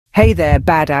Hey there,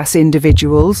 badass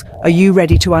individuals. Are you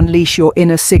ready to unleash your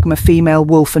inner Sigma female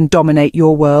wolf and dominate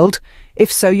your world? If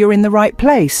so, you're in the right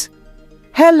place.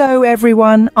 Hello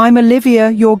everyone, I'm Olivia,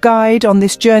 your guide on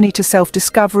this journey to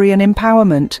self-discovery and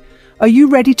empowerment. Are you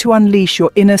ready to unleash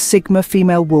your inner Sigma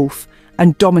female wolf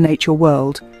and dominate your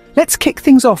world? Let's kick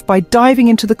things off by diving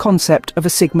into the concept of a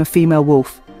Sigma female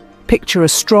wolf. Picture a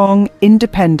strong,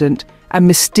 independent, and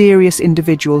mysterious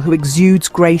individual who exudes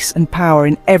grace and power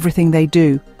in everything they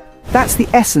do. That's the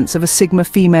essence of a Sigma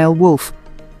female wolf.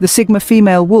 The Sigma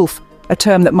female wolf, a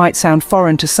term that might sound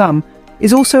foreign to some,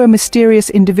 is also a mysterious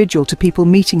individual to people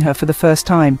meeting her for the first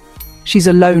time. She's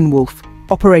a lone wolf,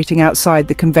 operating outside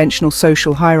the conventional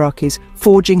social hierarchies,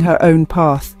 forging her own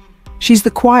path. She's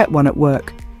the quiet one at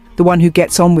work, the one who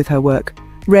gets on with her work,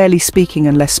 rarely speaking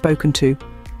unless spoken to.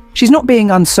 She's not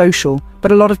being unsocial,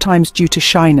 but a lot of times due to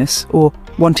shyness or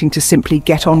wanting to simply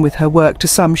get on with her work, to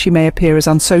some she may appear as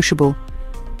unsociable.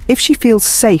 If she feels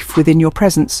safe within your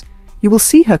presence, you will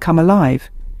see her come alive.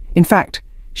 In fact,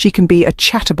 she can be a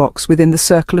chatterbox within the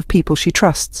circle of people she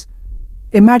trusts.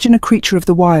 Imagine a creature of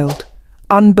the wild,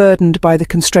 unburdened by the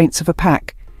constraints of a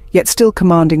pack, yet still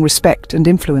commanding respect and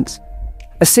influence.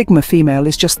 A Sigma female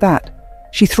is just that.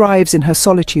 She thrives in her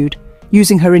solitude,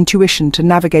 using her intuition to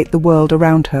navigate the world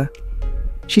around her.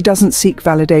 She doesn't seek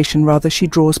validation, rather she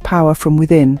draws power from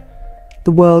within.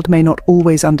 The world may not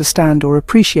always understand or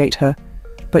appreciate her,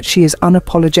 but she is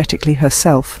unapologetically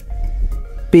herself.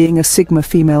 Being a Sigma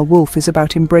female wolf is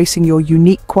about embracing your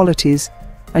unique qualities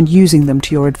and using them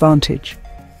to your advantage.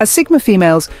 As Sigma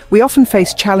females, we often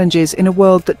face challenges in a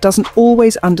world that doesn't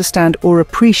always understand or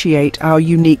appreciate our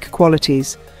unique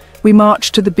qualities. We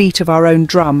march to the beat of our own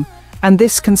drum, and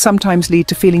this can sometimes lead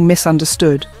to feeling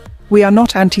misunderstood. We are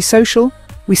not antisocial,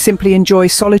 we simply enjoy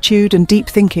solitude and deep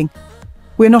thinking.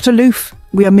 We're not aloof,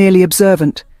 we are merely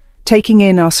observant, taking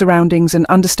in our surroundings and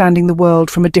understanding the world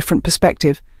from a different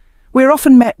perspective. We're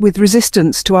often met with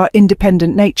resistance to our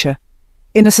independent nature.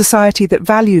 In a society that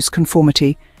values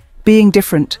conformity, being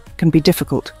different can be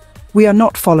difficult. We are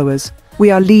not followers,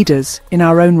 we are leaders in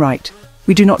our own right.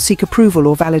 We do not seek approval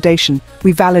or validation,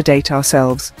 we validate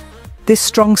ourselves. This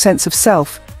strong sense of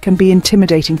self can be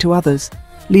intimidating to others,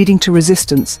 leading to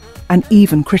resistance and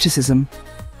even criticism.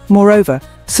 Moreover,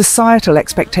 societal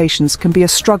expectations can be a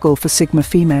struggle for Sigma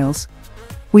females.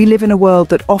 We live in a world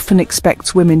that often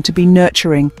expects women to be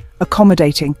nurturing,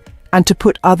 accommodating, and to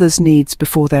put others' needs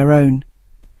before their own.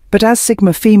 But as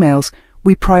Sigma females,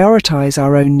 we prioritize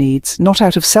our own needs, not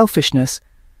out of selfishness,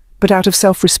 but out of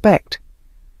self-respect.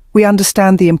 We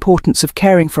understand the importance of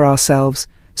caring for ourselves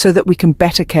so that we can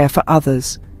better care for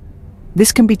others.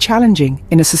 This can be challenging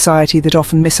in a society that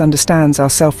often misunderstands our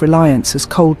self-reliance as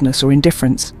coldness or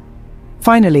indifference.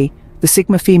 Finally, the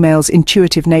Sigma female's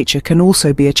intuitive nature can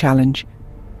also be a challenge.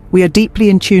 We are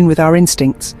deeply in tune with our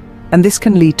instincts, and this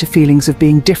can lead to feelings of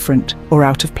being different or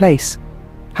out of place.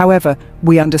 However,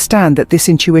 we understand that this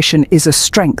intuition is a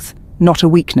strength, not a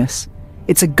weakness.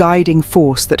 It's a guiding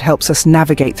force that helps us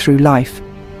navigate through life.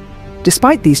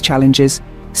 Despite these challenges,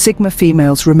 Sigma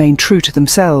females remain true to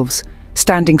themselves,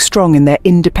 standing strong in their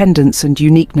independence and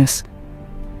uniqueness.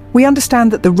 We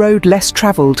understand that the road less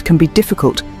traveled can be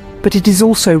difficult, but it is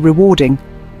also rewarding.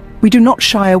 We do not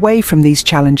shy away from these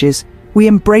challenges, we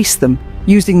embrace them,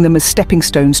 using them as stepping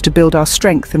stones to build our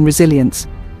strength and resilience.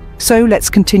 So let's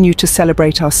continue to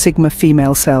celebrate our Sigma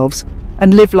female selves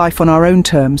and live life on our own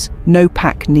terms, no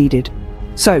pack needed.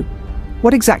 So,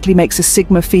 what exactly makes a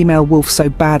Sigma female wolf so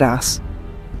badass?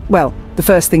 Well, the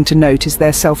first thing to note is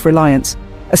their self-reliance.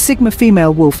 A Sigma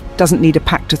female wolf doesn't need a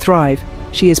pack to thrive.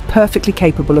 She is perfectly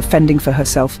capable of fending for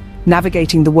herself,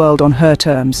 navigating the world on her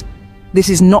terms. This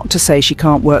is not to say she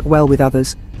can't work well with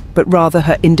others, but rather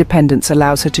her independence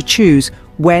allows her to choose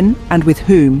when and with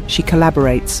whom she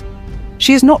collaborates.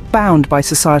 She is not bound by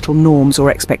societal norms or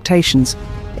expectations.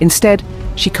 Instead,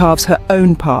 she carves her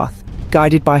own path,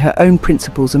 guided by her own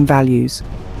principles and values.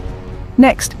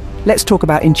 Next, let's talk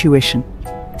about intuition.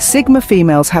 Sigma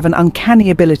females have an uncanny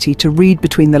ability to read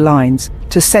between the lines,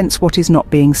 to sense what is not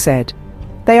being said.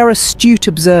 They are astute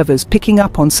observers, picking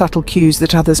up on subtle cues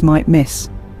that others might miss.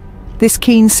 This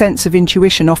keen sense of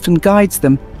intuition often guides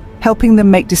them, helping them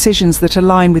make decisions that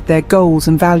align with their goals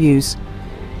and values.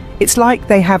 It's like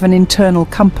they have an internal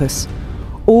compass,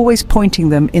 always pointing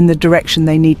them in the direction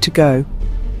they need to go.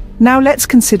 Now let's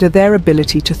consider their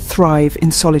ability to thrive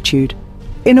in solitude.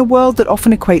 In a world that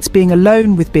often equates being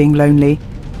alone with being lonely,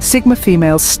 Sigma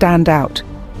females stand out.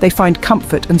 They find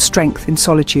comfort and strength in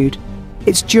solitude.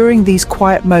 It's during these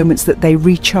quiet moments that they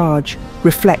recharge,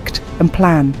 reflect, and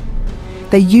plan.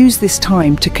 They use this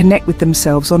time to connect with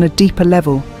themselves on a deeper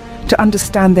level, to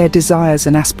understand their desires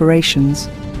and aspirations.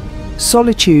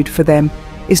 Solitude, for them,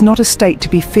 is not a state to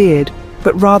be feared,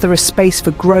 but rather a space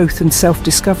for growth and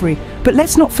self-discovery. But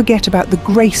let's not forget about the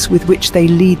grace with which they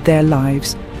lead their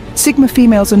lives. Sigma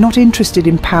females are not interested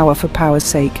in power for power's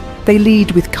sake. They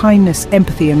lead with kindness,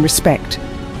 empathy, and respect.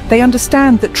 They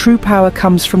understand that true power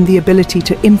comes from the ability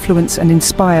to influence and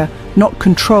inspire, not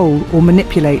control or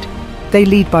manipulate. They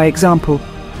lead by example,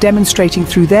 demonstrating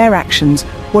through their actions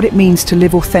what it means to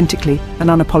live authentically and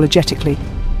unapologetically.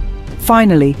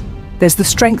 Finally, there's the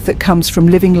strength that comes from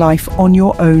living life on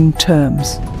your own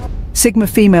terms. Sigma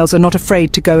females are not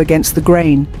afraid to go against the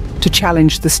grain, to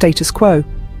challenge the status quo.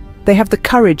 They have the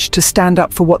courage to stand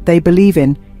up for what they believe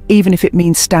in, even if it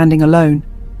means standing alone.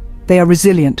 They are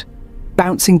resilient,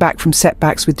 bouncing back from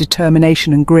setbacks with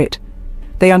determination and grit.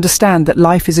 They understand that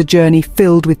life is a journey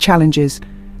filled with challenges,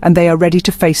 and they are ready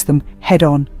to face them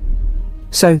head-on.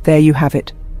 So there you have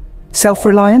it.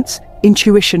 Self-reliance,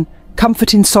 intuition,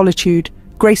 comfort in solitude,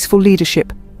 graceful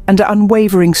leadership, and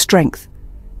unwavering strength.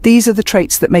 These are the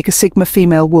traits that make a Sigma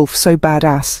female wolf so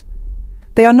badass.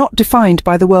 They are not defined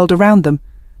by the world around them,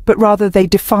 but rather they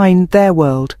define their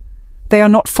world. They are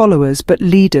not followers, but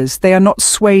leaders. They are not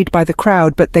swayed by the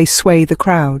crowd, but they sway the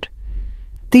crowd.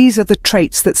 These are the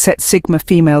traits that set Sigma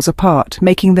females apart,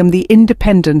 making them the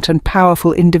independent and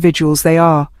powerful individuals they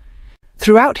are.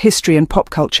 Throughout history and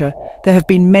pop culture, there have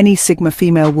been many Sigma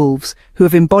female wolves who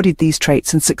have embodied these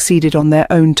traits and succeeded on their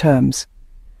own terms.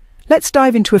 Let's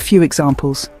dive into a few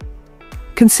examples.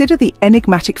 Consider the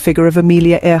enigmatic figure of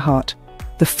Amelia Earhart,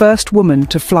 the first woman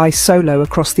to fly solo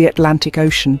across the Atlantic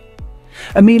Ocean.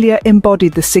 Amelia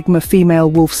embodied the Sigma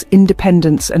female wolf's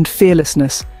independence and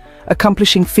fearlessness,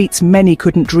 accomplishing feats many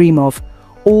couldn't dream of,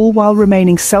 all while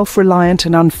remaining self-reliant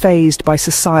and unfazed by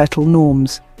societal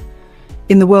norms.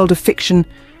 In the world of fiction,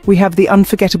 we have the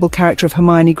unforgettable character of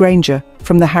Hermione Granger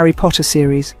from the Harry Potter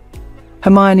series.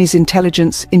 Hermione's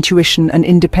intelligence, intuition, and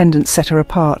independence set her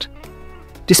apart.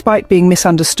 Despite being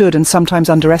misunderstood and sometimes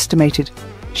underestimated,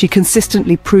 she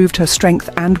consistently proved her strength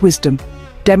and wisdom,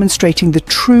 demonstrating the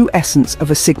true essence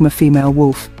of a Sigma female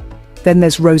wolf. Then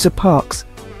there's Rosa Parks,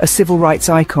 a civil rights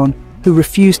icon who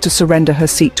refused to surrender her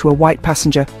seat to a white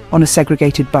passenger on a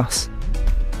segregated bus.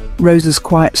 Rosa's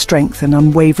quiet strength and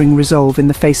unwavering resolve in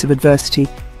the face of adversity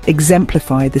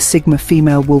exemplify the Sigma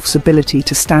female wolf's ability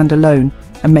to stand alone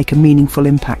and make a meaningful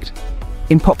impact.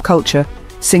 In pop culture,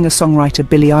 singer-songwriter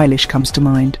Billie Eilish comes to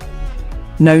mind.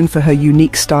 Known for her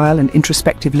unique style and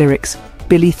introspective lyrics,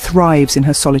 Billie thrives in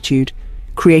her solitude,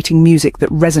 creating music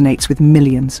that resonates with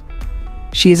millions.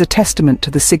 She is a testament to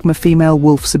the Sigma female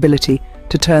wolf's ability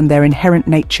to turn their inherent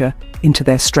nature into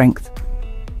their strength.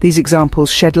 These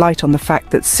examples shed light on the fact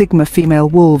that Sigma female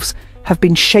wolves have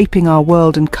been shaping our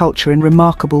world and culture in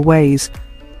remarkable ways.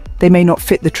 They may not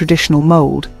fit the traditional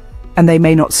mold, and they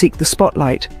may not seek the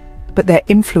spotlight, but their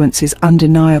influence is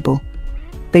undeniable.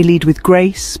 They lead with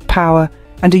grace, power,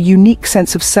 and a unique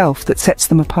sense of self that sets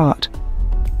them apart.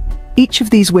 Each of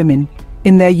these women,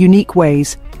 in their unique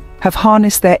ways, have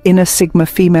harnessed their inner Sigma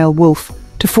female wolf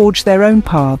to forge their own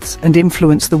paths and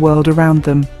influence the world around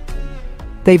them.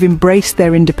 They've embraced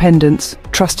their independence,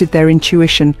 trusted their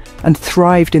intuition, and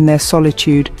thrived in their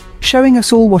solitude, showing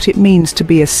us all what it means to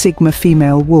be a Sigma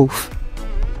female wolf.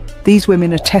 These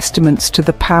women are testaments to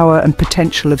the power and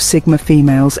potential of Sigma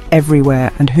females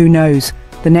everywhere, and who knows,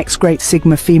 the next great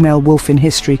Sigma female wolf in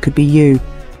history could be you.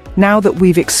 Now that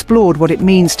we've explored what it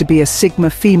means to be a Sigma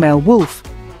female wolf,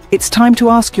 it's time to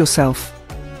ask yourself,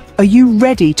 are you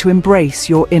ready to embrace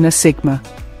your inner Sigma?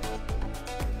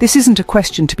 This isn't a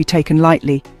question to be taken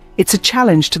lightly. It's a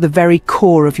challenge to the very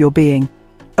core of your being.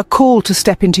 A call to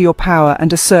step into your power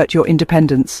and assert your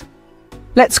independence.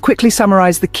 Let's quickly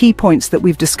summarize the key points that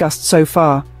we've discussed so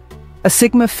far. A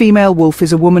Sigma female wolf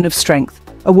is a woman of strength,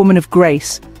 a woman of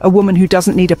grace, a woman who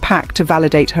doesn't need a pack to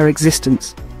validate her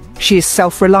existence. She is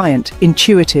self-reliant,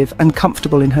 intuitive, and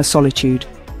comfortable in her solitude.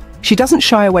 She doesn't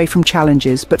shy away from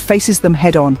challenges, but faces them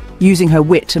head-on, using her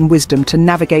wit and wisdom to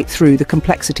navigate through the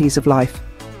complexities of life.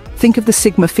 Think of the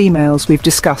Sigma females we've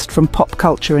discussed from pop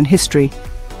culture and history.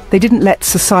 They didn't let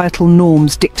societal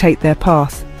norms dictate their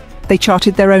path. They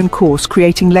charted their own course,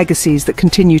 creating legacies that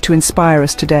continue to inspire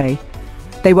us today.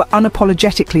 They were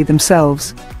unapologetically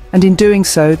themselves, and in doing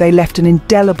so, they left an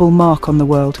indelible mark on the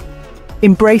world.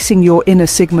 Embracing your inner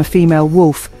Sigma female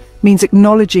wolf means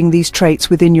acknowledging these traits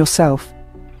within yourself.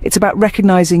 It's about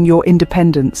recognizing your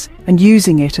independence and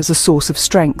using it as a source of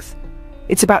strength.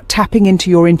 It's about tapping into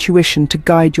your intuition to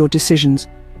guide your decisions.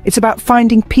 It's about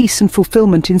finding peace and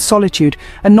fulfillment in solitude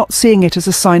and not seeing it as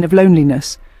a sign of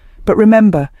loneliness. But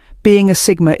remember, being a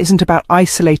Sigma isn't about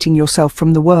isolating yourself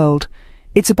from the world.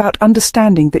 It's about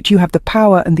understanding that you have the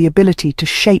power and the ability to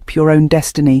shape your own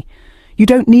destiny. You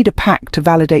don't need a pack to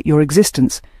validate your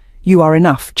existence. You are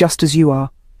enough just as you are.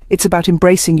 It's about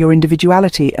embracing your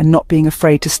individuality and not being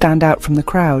afraid to stand out from the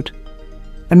crowd.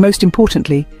 And most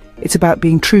importantly, it's about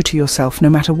being true to yourself no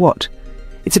matter what.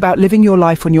 It's about living your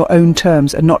life on your own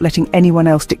terms and not letting anyone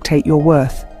else dictate your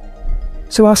worth.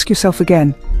 So ask yourself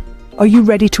again, are you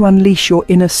ready to unleash your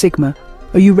inner Sigma?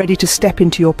 Are you ready to step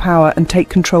into your power and take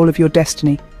control of your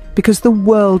destiny? Because the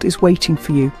world is waiting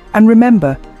for you. And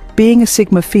remember, being a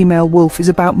Sigma female wolf is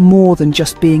about more than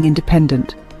just being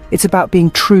independent. It's about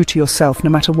being true to yourself no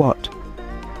matter what.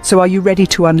 So are you ready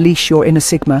to unleash your inner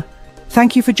Sigma?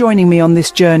 Thank you for joining me on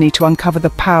this journey to uncover the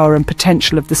power and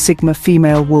potential of the Sigma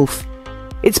female wolf.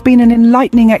 It's been an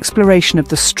enlightening exploration of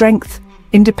the strength,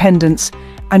 independence,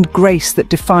 and grace that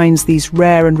defines these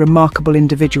rare and remarkable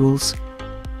individuals.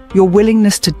 Your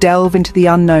willingness to delve into the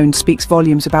unknown speaks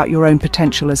volumes about your own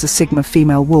potential as a Sigma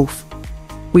female wolf.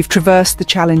 We've traversed the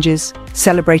challenges,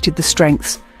 celebrated the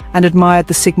strengths, and admired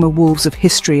the Sigma wolves of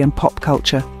history and pop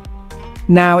culture.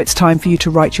 Now it's time for you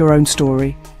to write your own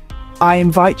story. I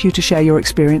invite you to share your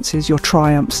experiences, your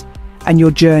triumphs, and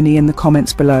your journey in the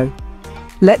comments below.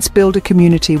 Let's build a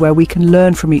community where we can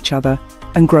learn from each other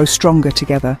and grow stronger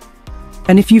together.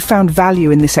 And if you found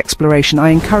value in this exploration, I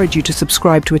encourage you to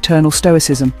subscribe to Eternal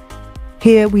Stoicism.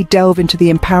 Here we delve into the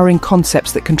empowering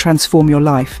concepts that can transform your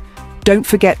life. Don't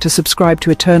forget to subscribe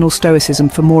to Eternal Stoicism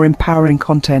for more empowering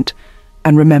content.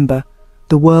 And remember,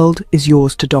 the world is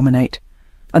yours to dominate.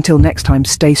 Until next time,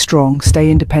 stay strong, stay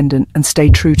independent, and stay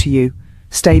true to you.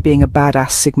 Stay being a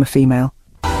badass Sigma female.